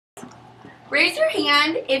Raise your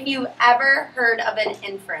hand if you've ever heard of an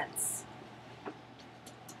inference.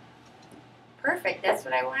 Perfect, that's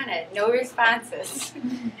what I wanted. No responses.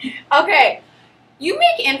 Okay, you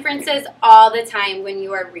make inferences all the time when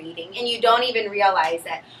you are reading, and you don't even realize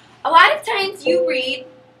it. A lot of times you read,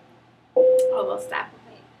 oh, we'll stop.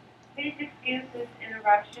 Please excuse this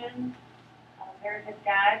interruption. There's a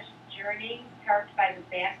Dodge Journey parked by the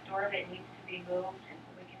back door that needs to be moved, and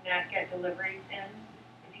we cannot get deliveries in.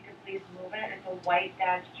 If you could please move it. It's a white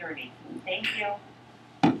Dodge Journey. Thank you.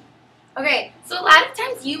 Okay, so a lot of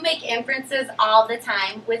times you make inferences all the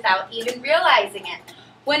time without even realizing it.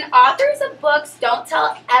 When authors of books don't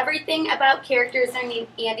tell everything about characters and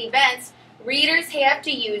events, readers have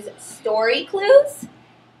to use story clues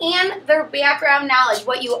and their background knowledge,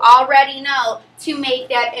 what you already know, to make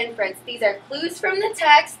that inference. These are clues from the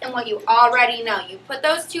text and what you already know. You put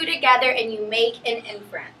those two together and you make an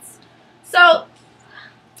inference. So,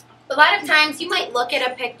 a lot of times you might look at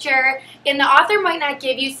a picture and the author might not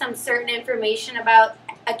give you some certain information about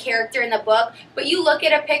a character in the book, but you look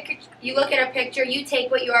at a picture, you take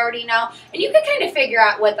what you already know, and you can kind of figure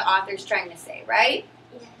out what the author's trying to say, right?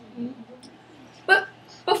 But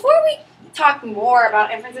before we talk more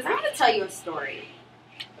about inferences, I'm going to tell you a story.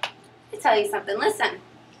 Let me tell you something. Listen.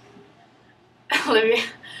 Olivia.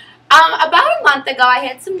 About a month ago, I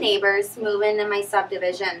had some neighbors move into my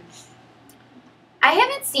subdivision. I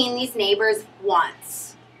haven't seen these neighbors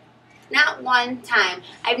once. Not one time.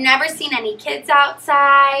 I've never seen any kids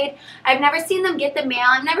outside. I've never seen them get the mail.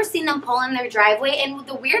 I've never seen them pull in their driveway. And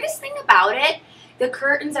the weirdest thing about it, the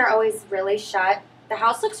curtains are always really shut. The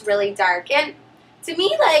house looks really dark. And to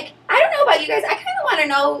me, like, I don't know about you guys, I kind of want to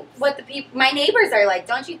know what the people, my neighbors are like,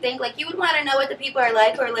 don't you think? Like, you would want to know what the people are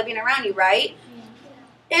like who are living around you, right?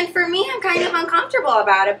 And for me, I'm kind of uncomfortable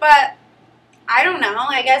about it, but I don't know.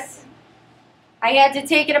 I guess I had to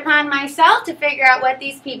take it upon myself to figure out what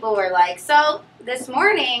these people were like. So this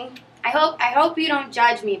morning, I hope you don't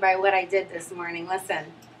judge me by what I did this morning. Listen,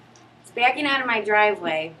 it's backing out of my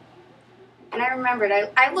driveway, and I remembered,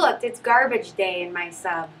 I looked, it's garbage day in my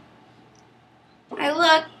sub. I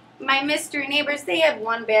looked, my mystery neighbors, they have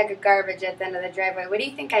one bag of garbage at the end of the driveway. What do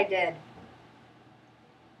you think I did?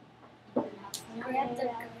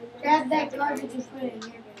 Grab that garbage and put it in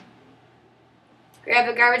your bin. Grab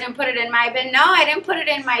the garbage and put it in my bin? No, I didn't put it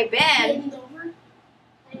in my bin. Ran it over?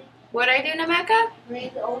 What'd I do, Nameka? Ran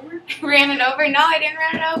it over? Ran it over? No, I didn't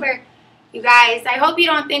run it over. You guys, I hope you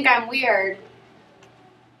don't think I'm weird.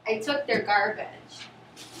 I took their garbage.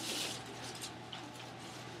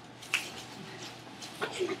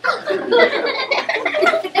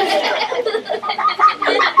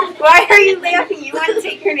 Why are you laughing? You want to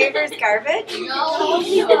take your neighbor's garbage? No.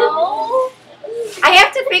 I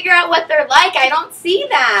have to figure out what they're like. I don't see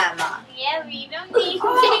them. Yeah, we don't need You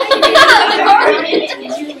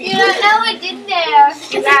don't know what's in there.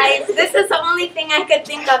 You guys, this is the only thing I could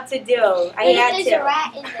think of to do. I had There's to. a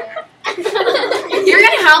rat in there. You're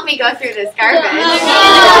gonna help me go through this garbage. No.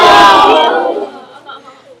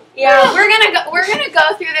 Yeah, we're gonna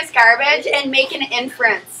go through this garbage and make an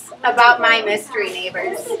inference about my mystery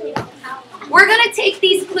neighbors. We're gonna take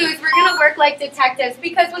these clues. We're gonna work like detectives,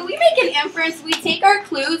 because when we make an inference, we take our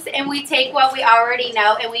clues and we take what we already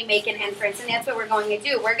know and we make an inference, and that's what we're going to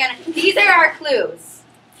do. These are our clues.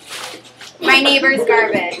 My neighbor's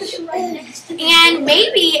garbage. And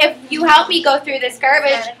maybe if you help me go through this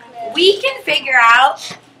garbage, we can figure out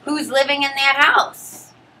who's living in that house.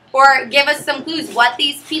 Or give us some clues what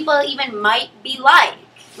these people even might be like,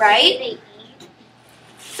 right?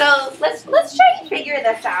 So let's try and figure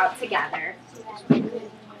this out together.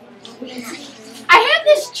 I have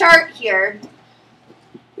this chart here,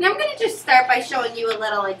 and I'm going to just start by showing you a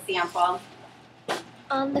little example.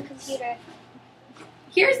 On the computer.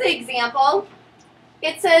 Here's the example.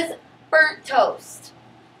 It says burnt toast.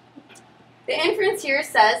 The inference here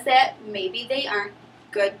says that maybe they aren't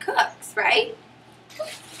good cooks, right?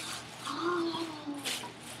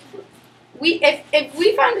 If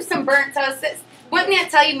we found some burnt toast, wouldn't that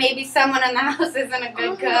tell you maybe someone in the house isn't a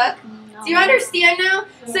good cook? Do you understand now?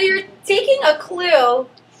 So you're taking a clue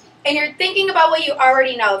and you're thinking about what you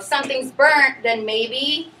already know. If something's burnt, then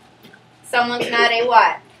maybe someone's not a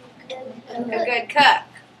what? A good cook.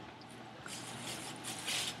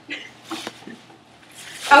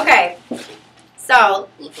 Okay, so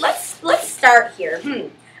let's start here.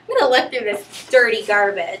 I'm gonna look through this dirty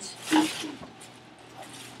garbage.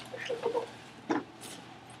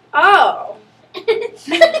 Oh.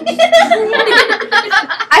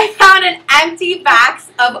 I found an empty box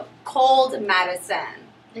of cold medicine.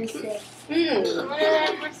 They're sick. Hmm.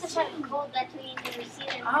 What's the type of cold that we never see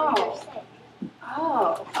them when they're sick?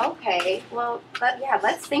 Oh, okay. Well,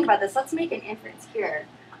 let's think about this. Let's make an inference here.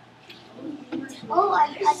 Oh,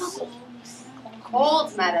 I know.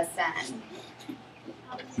 Cold medicine.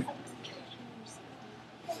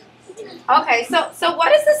 Okay, so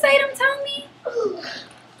what is this item telling me?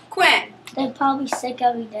 Quinn, They're probably sick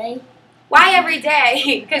every day. why every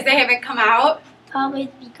day? Because they haven't come out? Probably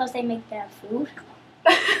because they make bad food.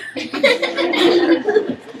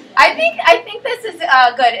 I think this is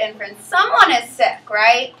a good inference. Someone is sick,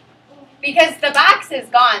 right? Because the box is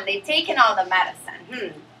gone. They've taken all the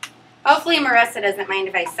medicine. Hopefully Marissa doesn't mind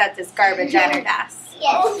if I set this garbage at her desk.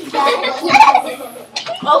 Yes.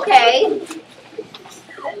 Okay.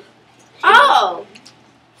 Oh,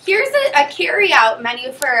 here's a carry-out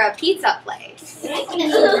menu for a pizza place. Okay.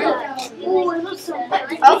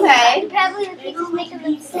 Probably the people making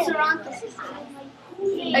them sick.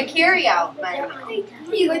 A carry-out menu.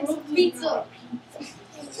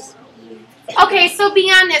 Okay, so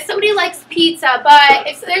beyond this, somebody likes pizza, but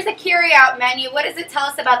if there's a carry-out menu, what does it tell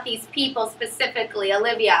us about these people specifically,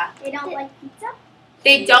 Olivia? They don't like pizza?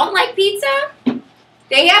 They don't like pizza?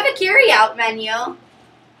 They have a carry-out menu.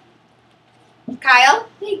 Kyle?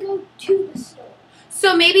 They go to the store.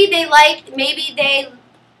 So maybe they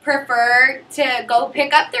prefer to go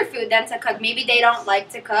pick up their food than to cook. Maybe they don't like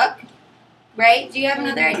to cook, right? Do you have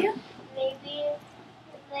another idea? Maybe,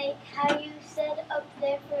 like how you said up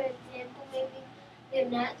there, for example, maybe they're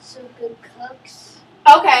not so good cooks.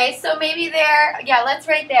 Okay, so maybe let's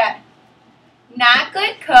write that. Not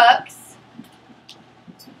good cooks.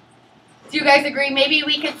 Do you guys agree? Maybe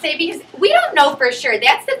we could say, because we don't know for sure.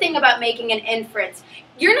 That's the thing about making an inference.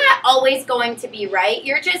 You're not always going to be right.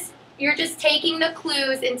 You're just taking the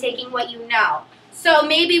clues and taking what you know. So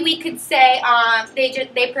maybe we could say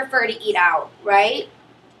they prefer to eat out, right?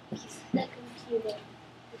 The computer.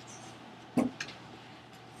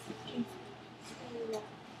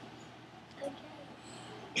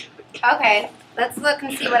 Okay, let's look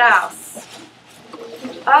and see what else.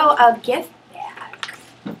 Oh, a gift bag.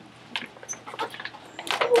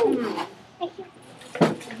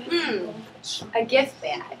 A gift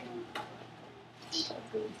bag.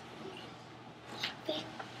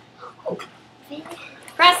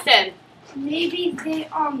 Preston. Maybe they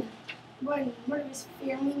when one of his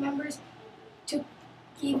family members gave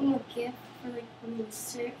him a gift for like when he was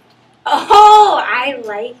sick. Oh, I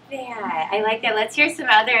like that. I like that. Let's hear some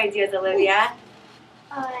other ideas, Olivia.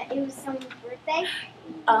 It was someone's birthday.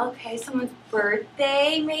 Okay, someone's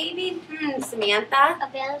birthday, maybe? Samantha? A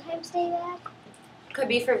Valentine's Day bag. Could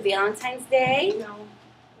be for Valentine's Day. No.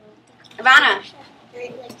 Ivana?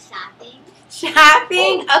 Like shopping.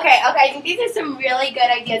 Shopping? Okay, I think these are some really good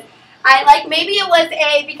ideas. I like, maybe it was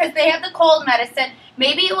because they have the cold medicine,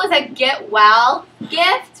 maybe it was a get well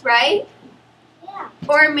gift, right? Yeah.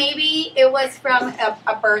 Or maybe it was from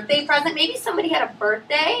a birthday present. Maybe somebody had a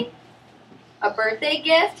birthday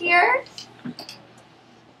gift here.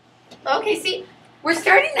 Okay, see, we're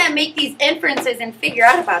starting to make these inferences and figure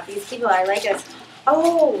out about these people. I like this.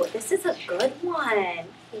 Oh, this is a good one.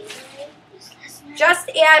 Just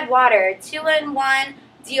add water. 2-in-1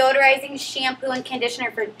 deodorizing shampoo and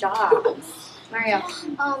conditioner for dogs. Mario.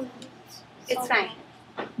 It's fine.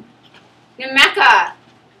 Nemeka.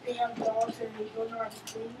 They have dogs and they go to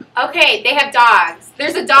clean. Okay, they have dogs.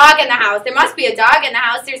 There's a dog in the house. There must be a dog in the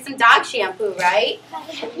house. There's some dog shampoo, right?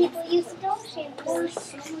 People use dog shampoo.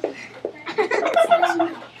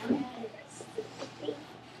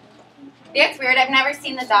 That's weird. I've never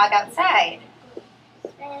seen the dog outside.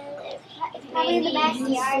 It's probably in the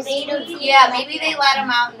backyard. Yeah, maybe they let him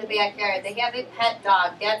out in the backyard. They have a pet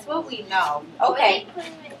dog. That's what we know. Okay.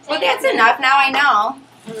 Well, that's enough. Now I know.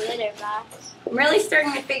 A litter box. I'm really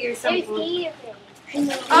starting to figure something. There's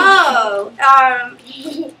Gatorade. Oh,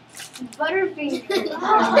 Butterfinger. That's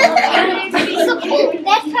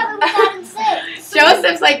probably what got him sick.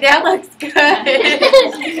 Joseph's like, that looks good.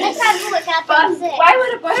 That's probably what got But him sick. why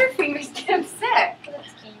would a Butterfingers get him sick?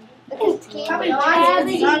 Because it's Probably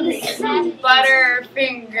candy.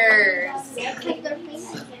 Butterfingers.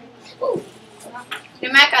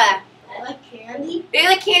 Nemeka. I like candy. They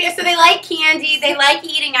like candy, so they like candy. They like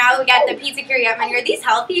eating out. We got the pizza carry-out menu. Are these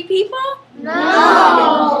healthy people?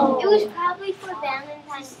 No. It was probably for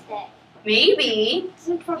Valentine's Day. Maybe.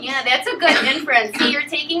 Yeah, that's a good inference. See, you're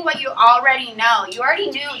taking what you already know. You already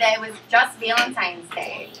knew that it was just Valentine's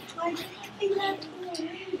Day.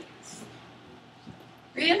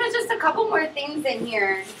 We have just a couple more things in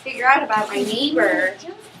here to figure out about my neighbor.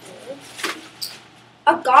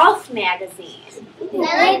 A golf magazine.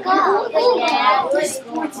 I like golf.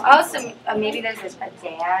 Oh, so maybe there's a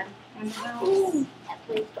dad in the house That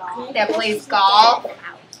plays golf. that plays golf.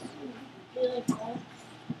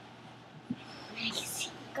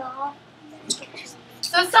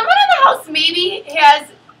 So someone in the house maybe has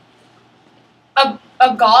a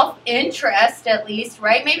golf interest, at least,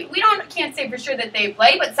 right? Maybe we can't say for sure that they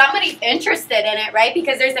play, but somebody's interested in it, right?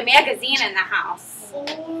 Because there's a magazine in the house. Or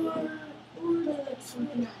they like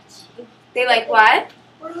something else. They like what?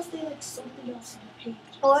 Or else they like something else on the page.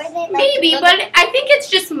 Or they like Maybe, but I think it's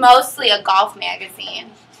just mostly a golf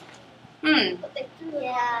magazine. Yeah.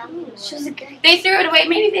 They threw it away.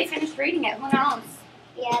 Maybe they finished reading it. Who knows?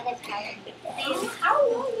 Yeah, they probably. How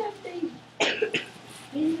long have they?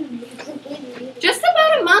 Just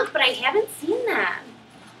about a month, but I haven't seen them.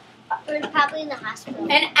 Or probably in the hospital.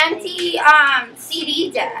 An empty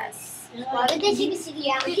CD desk. Why would they take a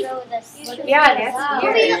CD out and throw this? Yeah, that's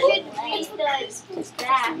Or weird. we should read the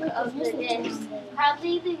back of the disc.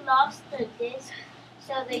 Probably they lost the disc,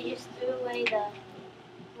 so they just threw away the.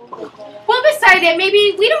 Well, beside that,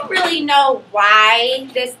 maybe we don't really know why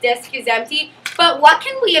this disc is empty, but what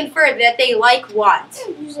can we infer that they like what?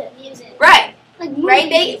 Music. Right. Like Right?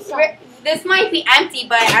 This might be empty,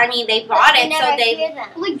 but I mean they bought it, so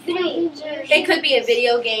it could be a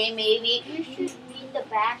video game, maybe. You should read the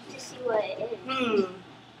back to see what it is.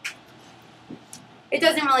 It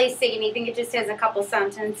doesn't really say anything. It just has a couple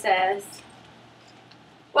sentences.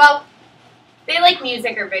 Well, they like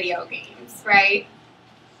music or video games, right?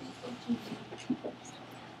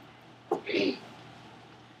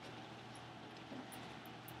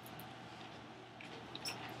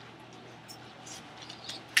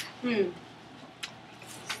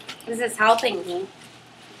 This is helping me.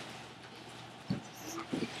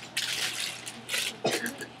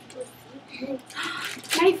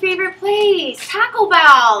 My favorite place, Taco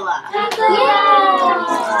Bell. A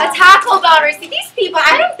Taco Bell receipt. These people,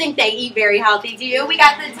 I don't think they eat very healthy, do you? We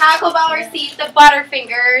got the Taco Bell receipt, the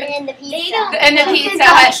Butterfingers, And the pizza. and the pizza.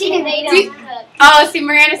 They don't cook. Oh, see,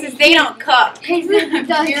 Miranda says they don't cook.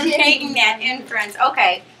 You're making that inference.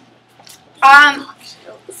 Okay.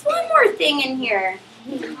 There's one more thing in here.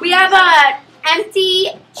 We have a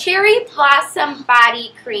empty cherry blossom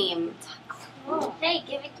body cream. Hey,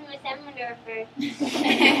 give it to Miss Emmer first.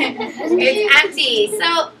 It's empty.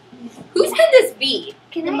 So, whose could this be?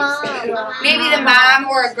 The mom. Maybe the mom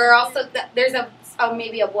or a girl. So there's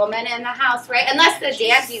maybe a woman in the house, right? Unless the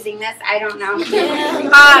dad's using this, I don't know.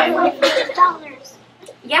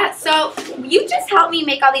 Yeah. So you just helped me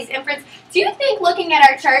make all these inferences. Do you think looking at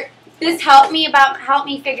our chart, this helped me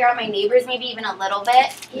figure out my neighbors maybe even a little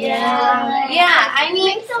bit? Yeah. Yeah. I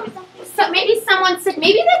mean, so maybe someone's sick.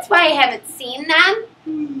 Maybe that's why I haven't seen them.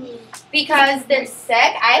 Because they're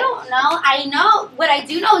sick. I don't know. I know what I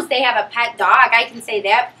do know is they have a pet dog. I can say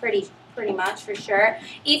that pretty much for sure.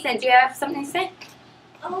 Ethan, do you have something to say?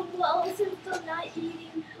 Well, since they're not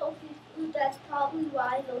eating healthy food, that's probably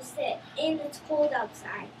why they'll sit. And it's cold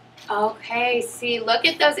outside. Okay, see, look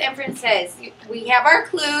at those inferences. We have our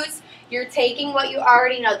clues. You're taking what you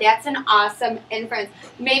already know. That's an awesome inference.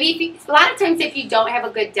 Maybe a lot of times if you don't have a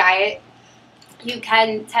good diet, you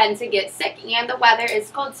can tend to get sick, and the weather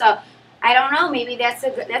is cold. So I don't know. Maybe that's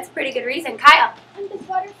a pretty good reason. Kyle. And the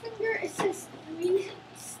Butterfinger, it says 3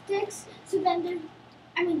 sticks. So then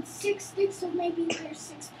 6 sticks. So maybe there's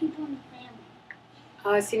 6 people in the family.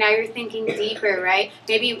 Oh, see, now you're thinking deeper, right?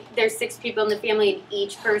 Maybe there's 6 people in the family and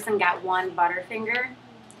each person got one Butterfinger.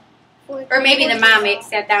 Or maybe the mom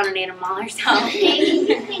sat down and ate them all herself.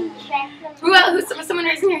 Maybe you can check them. Who's someone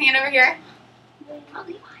raising their hand over here?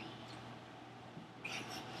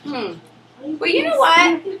 Well, you know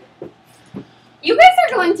what? You guys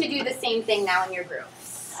are going to do the same thing now in your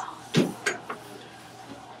groups.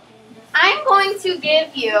 I'm going to give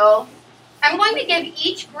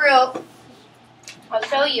each group, I'll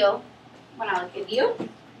show you what I'll give you.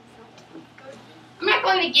 I'm not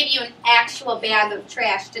going to give you an actual bag of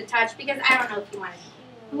trash to touch because I don't know if you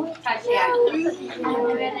want to touch that.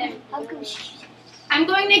 I'm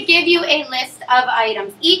going to give you a list of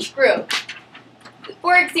items, each group.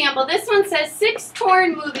 For example, this one says 6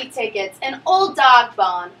 torn movie tickets, an old dog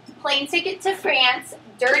bone, plane ticket to France,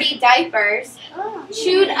 dirty diapers,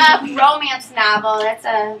 chewed up romance novel, that's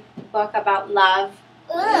a book about love,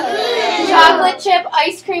 chocolate chip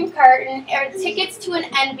ice cream carton, or tickets to an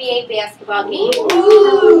NBA basketball game.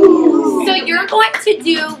 So you're going to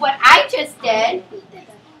do what I just did.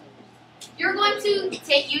 You're going to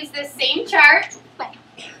use this same chart.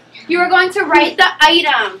 You are going to write the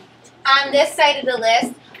item on this side of the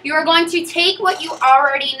list. You are going to take what you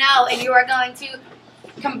already know and you are going to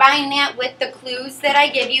combine that with the clues that I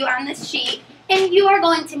give you on this sheet, and you are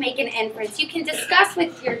going to make an inference. You can discuss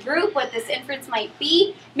with your group what this inference might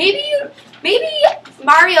be. Maybe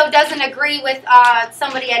Mario doesn't agree with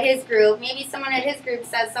somebody at his group. Maybe someone at his group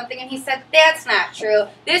says something and he said, that's not true.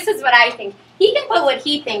 This is what I think. He can put what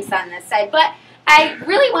he thinks on this side, but I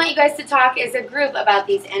really want you guys to talk as a group about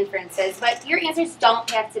these inferences, but your answers don't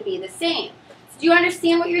have to be the same. Do you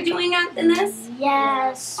understand what you're doing in this?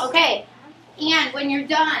 Yes. Okay, and when you're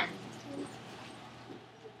done,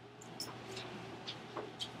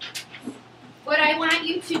 what I want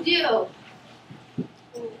you to do,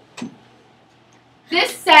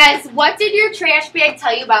 this says, what did your trash bag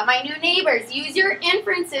tell you about my new neighbors? Use your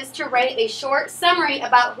inferences to write a short summary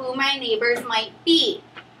about who my neighbors might be.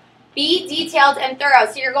 Be detailed and thorough.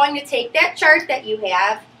 So you're going to take that chart that you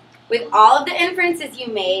have with all of the inferences you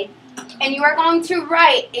made, and you are going to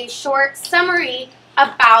write a short summary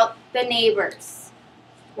about the neighbors.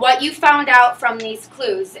 What you found out from these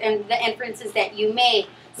clues and the inferences that you made.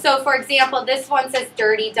 So for example, this one says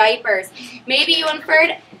dirty diapers. Maybe you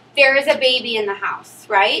inferred there is a baby in the house,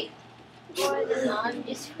 right? Or the mom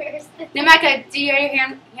just wears the Nemeka, do you have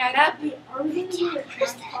your hand up?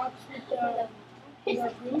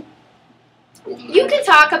 You can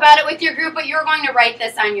talk about it with your group, but you're going to write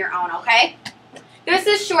this on your own, okay? This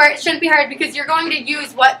is short. It shouldn't be hard because you're going to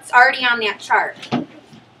use what's already on that chart.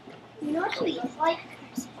 You know what we like?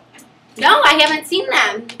 No, I haven't seen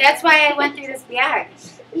them. That's why I went through this bag.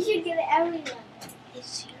 We should get it every Monday.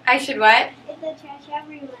 I should what? Get the trash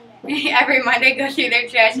every Monday. Every Monday go through their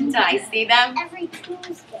trash until I see them. Every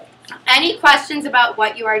Tuesday. Any questions about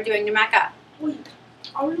what you are doing, Nemeka? Wait,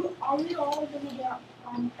 are we all gonna get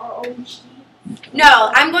our own sheet?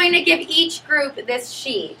 No, I'm going to give each group this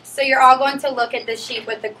sheet. So you're all going to look at this sheet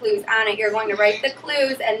with the clues on it. You're going to write the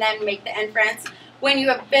clues and then make the inference. When you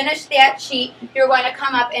have finished that sheet, you're going to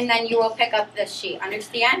come up and then you will pick up this sheet.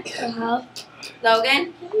 Understand? Uh-huh.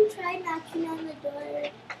 Logan? Can you try knocking on the door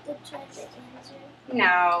to try to answer?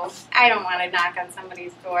 No, I don't want to knock on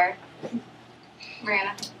somebody's door.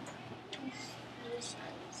 Miranda?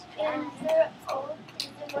 And there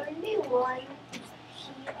going to be one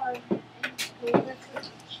sheet of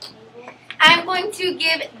I'm going to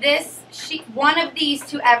give this sheet, one of these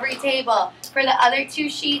to every table. For the other two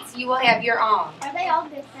sheets, you will have your own. Are they all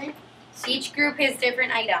different? Each group has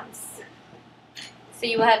different items. So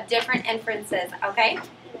you will have different inferences, okay?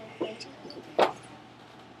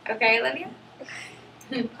 Okay, Olivia?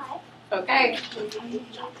 Okay.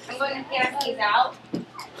 I'm going to pass these out.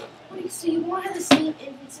 Wait, so you won't have the same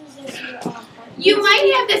inferences as your You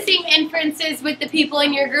might have the same inferences with the people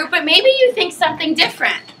in your group, but maybe you think something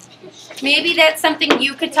different. Maybe that's something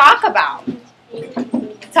you could talk about.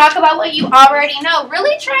 Talk about what you already know.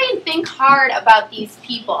 Really try and think hard about these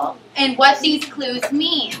people and what these clues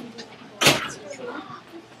mean.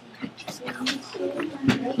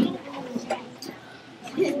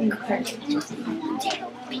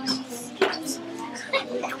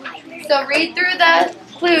 So read through the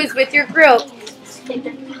clues with your group.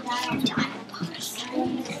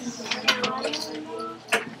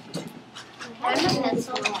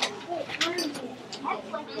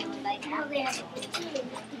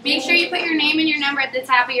 Make sure you put your name and your number at the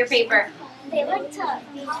top of your paper. They like to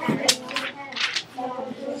be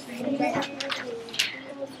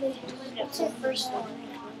What's your first one?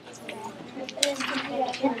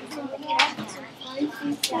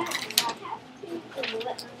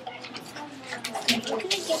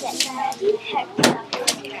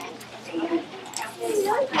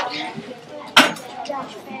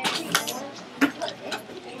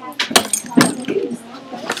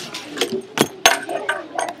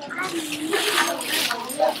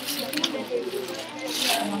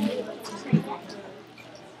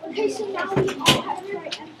 Okay, so now we all have to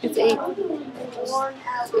write It's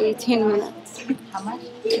 18 minutes. How much?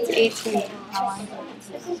 It's 18. How long?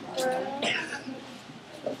 This is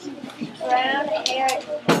brown hair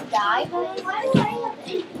dye.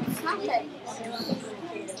 It's not that.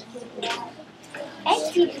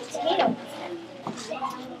 Empty potato.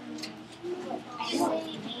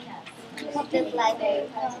 This library.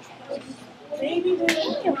 baby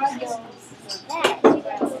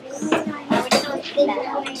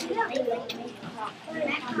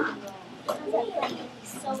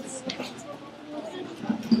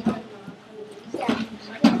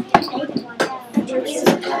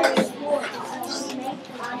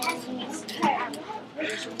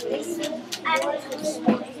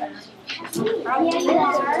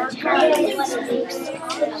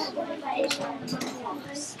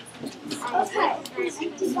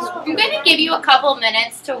I'm going to give you a couple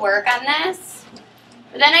minutes to work on this.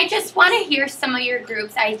 But then I just want to hear some of your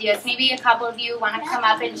group's ideas. Maybe a couple of you want to come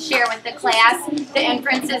up and share with the class the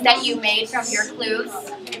inferences that you made from your clues.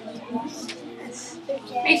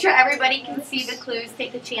 Make sure everybody can see the clues.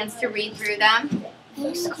 Take a chance to read through them.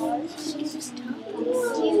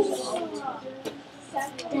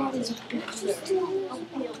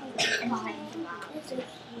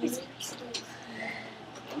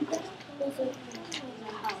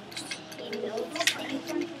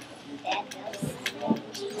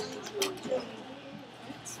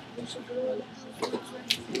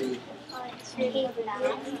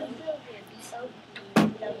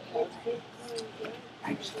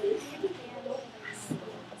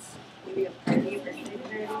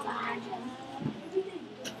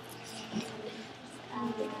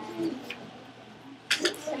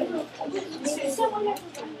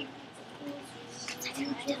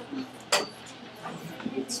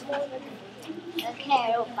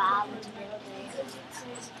 Okay, Bob.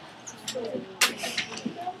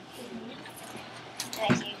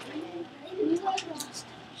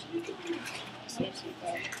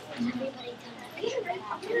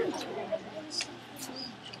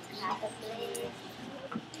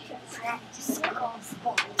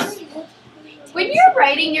 When you're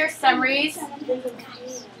writing your summaries,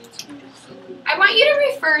 I want you to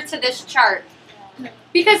refer to this chart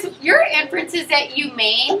because your inferences that you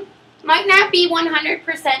made might not be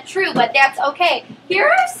 100% true, but that's okay. Here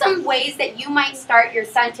are some ways that you might start your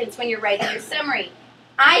sentence when you're writing your summary.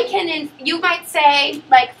 You might say,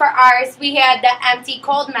 like for ours, we had the empty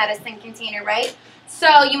cold medicine container, right?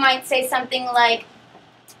 So you might say something like,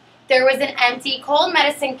 there was an empty cold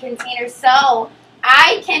medicine container, so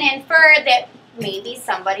I can infer that maybe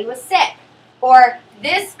somebody was sick. Or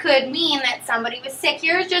this could mean that somebody was sick.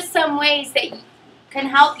 Here are just some ways that can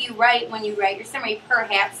help you write when you write your summary.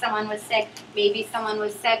 Perhaps someone was sick, maybe someone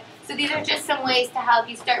was sick. So these are just some ways to help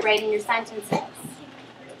you start writing your sentences.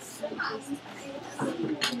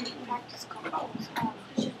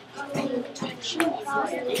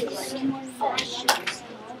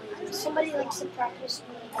 Somebody likes to practice.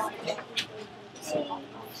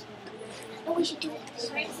 Oh, we should do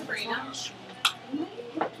that. Right, Sabrina?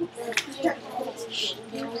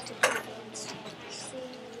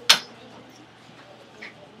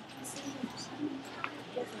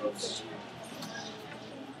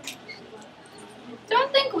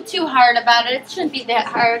 Don't think too hard about it. It shouldn't be that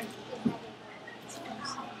hard.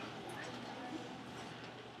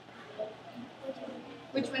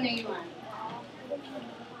 Which one are you on?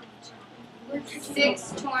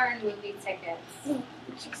 6 torn movie tickets.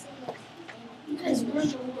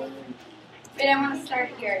 Wait, I want to start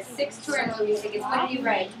here. 6 torn movie tickets. What did you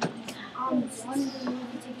write?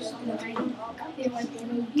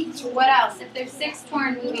 What else? If there's 6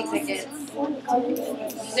 torn movie tickets,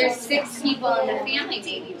 there's 6 people in the family,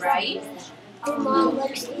 maybe, right?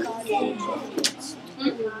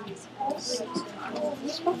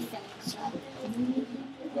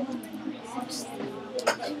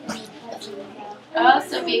 Oh,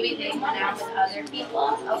 so maybe they went out with other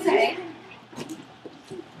people? Okay.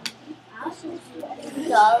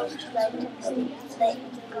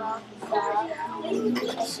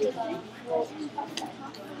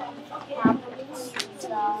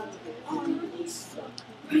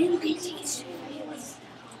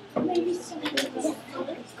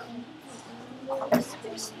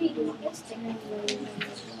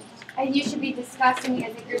 And you should be discussing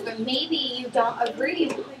as a group, but maybe you don't agree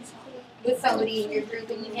with somebody in your group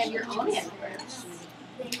and you have your own inference.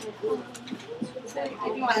 So if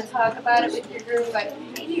you want to talk about it with your group, but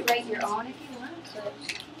maybe write your own if you want.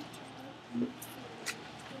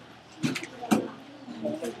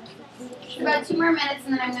 About 2 more minutes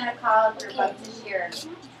and then I'm going to call a group up to share.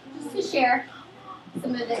 Just to share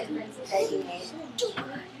some of the inferences that you made.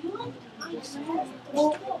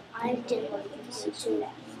 Well, I did want to do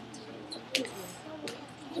that.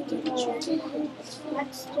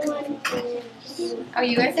 Oh,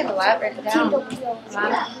 you guys have a lot written down.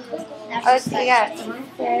 Oh, so you got someone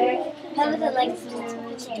sick. How would I like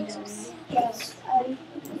potatoes? Yes.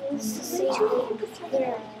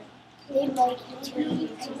 They like to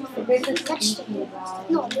eat vegetables.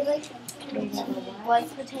 No, they like white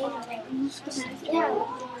potatoes. Yeah.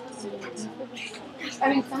 I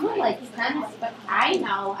mean, someone likes tennis, but I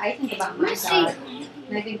think about my dog,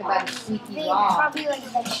 and I think about a squeaky They ball. probably like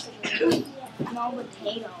vegetables. No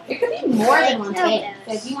potato. It could be more than one thing,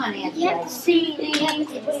 so if you want to answer Yeah, like see,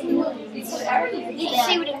 it's whatever you you think.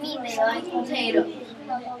 see what it means. They like potatoes.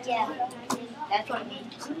 Yeah, that's what it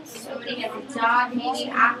means. Somebody has a dog,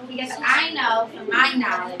 maybe, because I know from my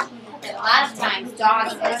knowledge that a lot of times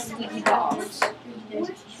dogs have squeaky balls.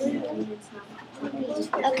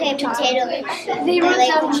 Okay, potatoes. They wrote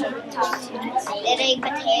down They like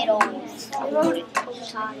potatoes. They wrote it.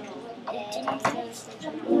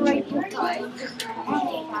 Right time.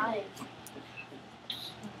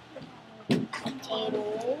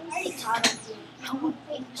 Potatoes.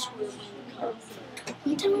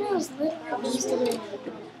 You tell me when I was little, I used to live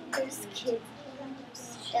those kids.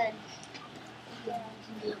 Done.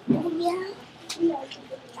 Oh yeah.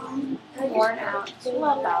 Worn out.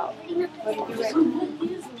 About. What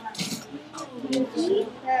did you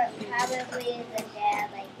write? Probably the dad,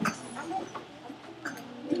 like.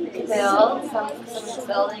 Build. Someone's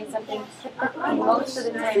building something. Most of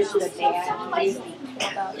the time it's the dad.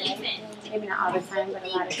 About it. Maybe not all the time, but a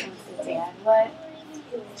lot of times the dad. What?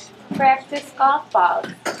 Practice golf balls.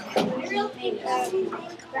 Probably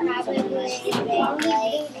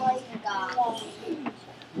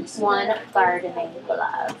One gardening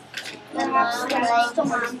glove.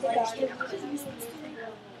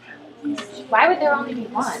 Why would there only be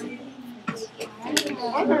one?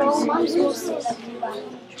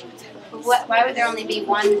 Why would there only be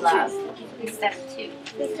one glove instead of two?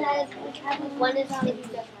 Because one is on the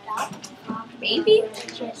top. Maybe?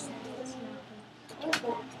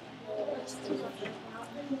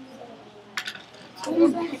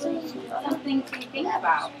 Something to think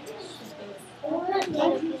about.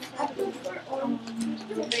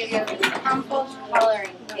 Crumpled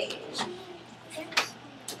coloring page.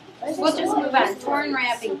 We'll just move on. Torn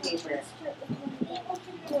wrapping paper.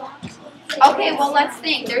 Okay, well let's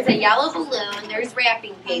think. There's a yellow balloon. There's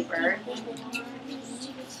wrapping paper.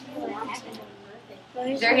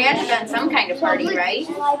 There had to have been some kind of party, right?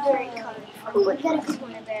 Library card.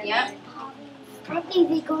 Yep. Probably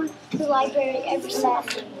they go to the library every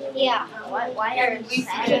Saturday. Yeah. Why are we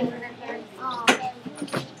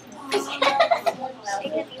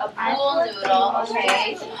A pool noodle,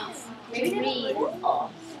 okay. Maybe read.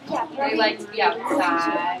 Yeah, They like to be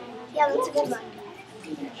outside. yeah, that's a good one.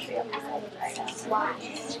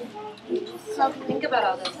 So think about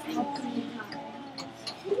all those things.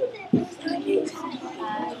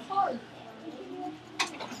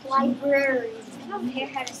 Library. I don't care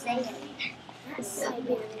how to say it.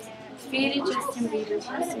 Created Justin Bieber's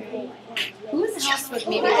history. Whose house was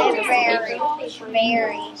maybe Library.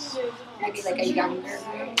 Berries. maybe like a younger?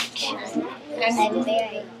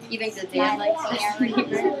 Library. You think the dad likes Justin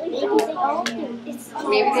Bieber? Maybe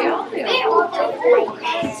Maybe they all do.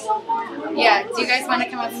 Yeah. Do you guys want to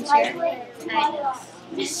come up and share?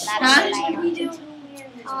 Huh?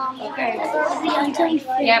 Okay.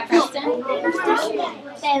 Yeah, Preston.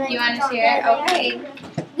 You want to share? Okay.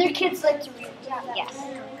 Their kids like to read. Yes.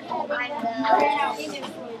 I'm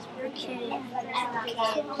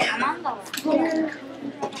on the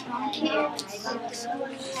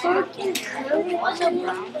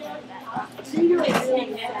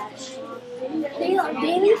They are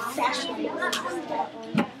very fashionable.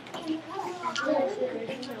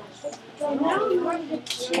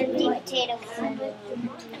 Potatoes.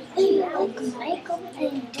 Makeup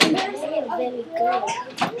and dinner are very good.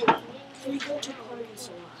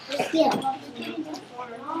 Yeah.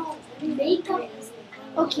 Makeup.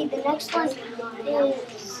 Okay, the next one is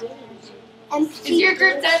empty. Is your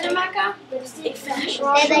group done, Jamaica? They like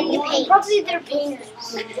to paint. Probably they're painters.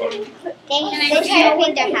 They I try see to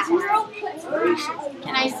paint their house.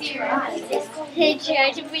 Can I see your eyes? They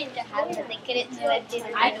tried to paint their house, but they couldn't do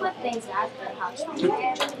it. I put things at their house.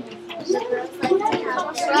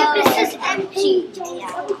 This is empty.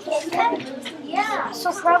 Yeah.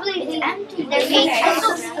 So probably they empty. They're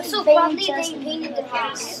painting. So probably they painted the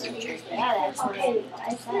house. Yeah, that's what I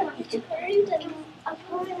said.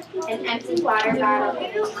 An empty water bottle.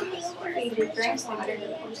 Drink water.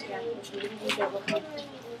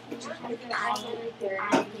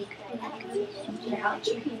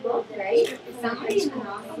 People, right? Somebody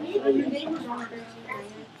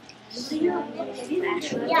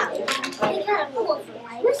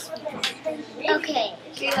Okay.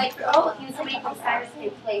 they like, oh, somebody decides they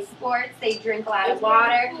play sports, they drink a lot of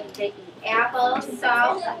water, they eat apples,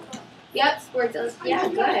 so, yep, sports, yeah,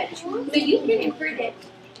 good. So you can infer that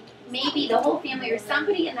maybe the whole family or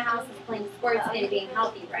somebody in the house is playing sports and being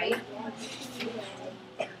healthy, right?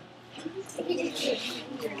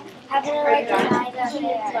 How do they like to dye their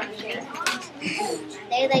hair?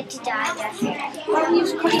 They like to dye their hair.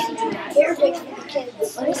 Hair day for the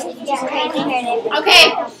kids. Yeah, crazy hair day. Okay,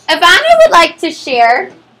 Ivana would like to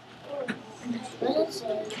share. What does it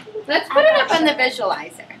say? Let's put it up on the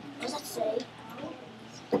visualizer. What does it say?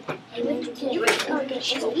 You went to the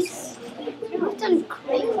chase. I've done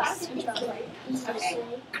crepes. Okay.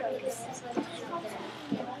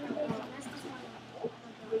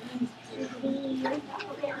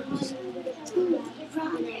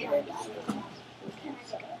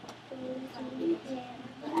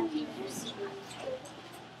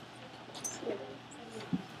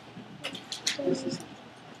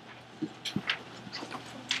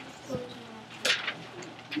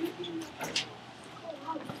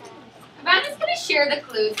 Ivana's going to share the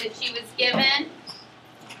clues that she was given.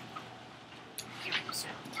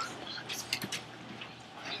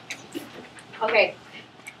 Okay,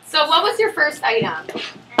 so what was your first item?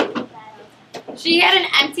 She had an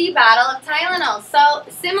empty bottle of Tylenol. So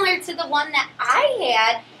similar to the one that I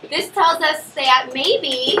had, this tells us that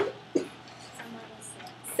maybe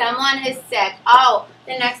someone is sick. Oh,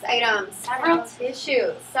 the next item, several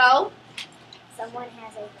tissues. So Someone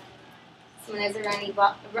has a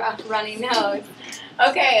runny nose.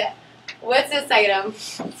 Okay, what's this item?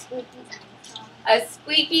 squeaky A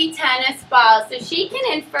squeaky tennis ball. So she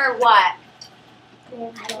can infer what?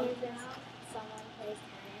 someone plays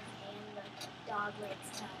tennis and the dog likes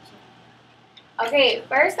touching. Okay,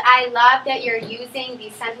 first I love that you're using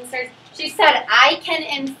these sentences. She said, I can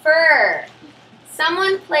infer.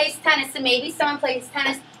 Someone plays tennis, so maybe someone plays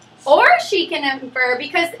tennis. Or she can infer,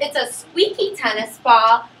 because it's a squeaky tennis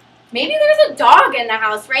ball, maybe there's a dog in the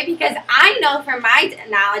house, right? Because I know from my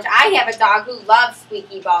knowledge, I have a dog who loves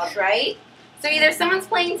squeaky balls, right? So either someone's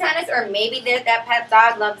playing tennis, or maybe that pet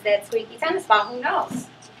dog loves that squeaky tennis ball. Who knows?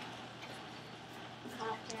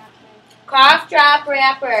 Cough drop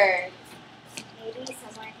wrapper. Maybe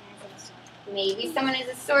someone has a sore Maybe someone has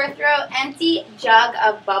a sore throat. Empty jug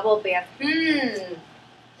of bubble bath.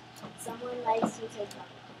 Someone likes to take bubble.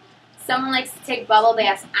 Someone likes to take bubble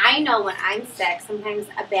baths. I know when I'm sick, sometimes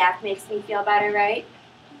a bath makes me feel better, right?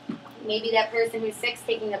 Maybe that person who's sick's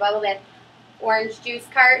taking the bubble bath. Orange juice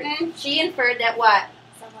carton. She inferred that what?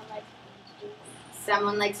 Someone likes orange juice.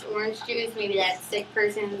 Someone likes orange juice. Maybe that sick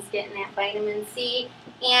person who's getting that vitamin C.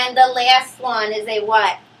 And the last one is a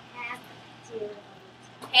what?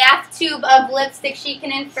 Half tube of lipstick. She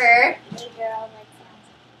can infer.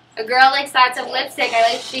 A girl likes lots of lipstick.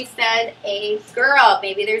 I like she said a girl.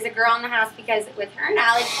 Maybe there's a girl in the house because with her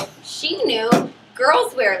knowledge, she knew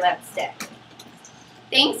girls wear lipstick.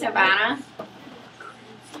 Thanks, Ivana.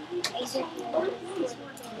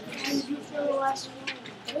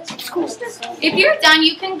 If you're done,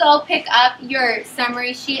 you can go pick up your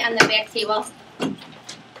summary sheet on the back table.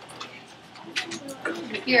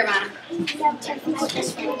 Here, Ivana.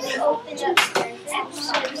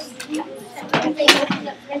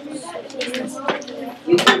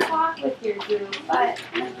 You can talk with your group, but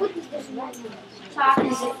talk and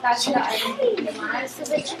discuss the items that you want. So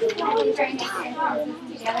that you can probably try and make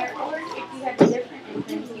sentences together, or if you have different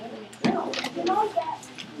inferences, you can make your own.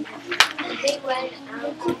 They went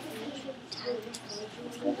out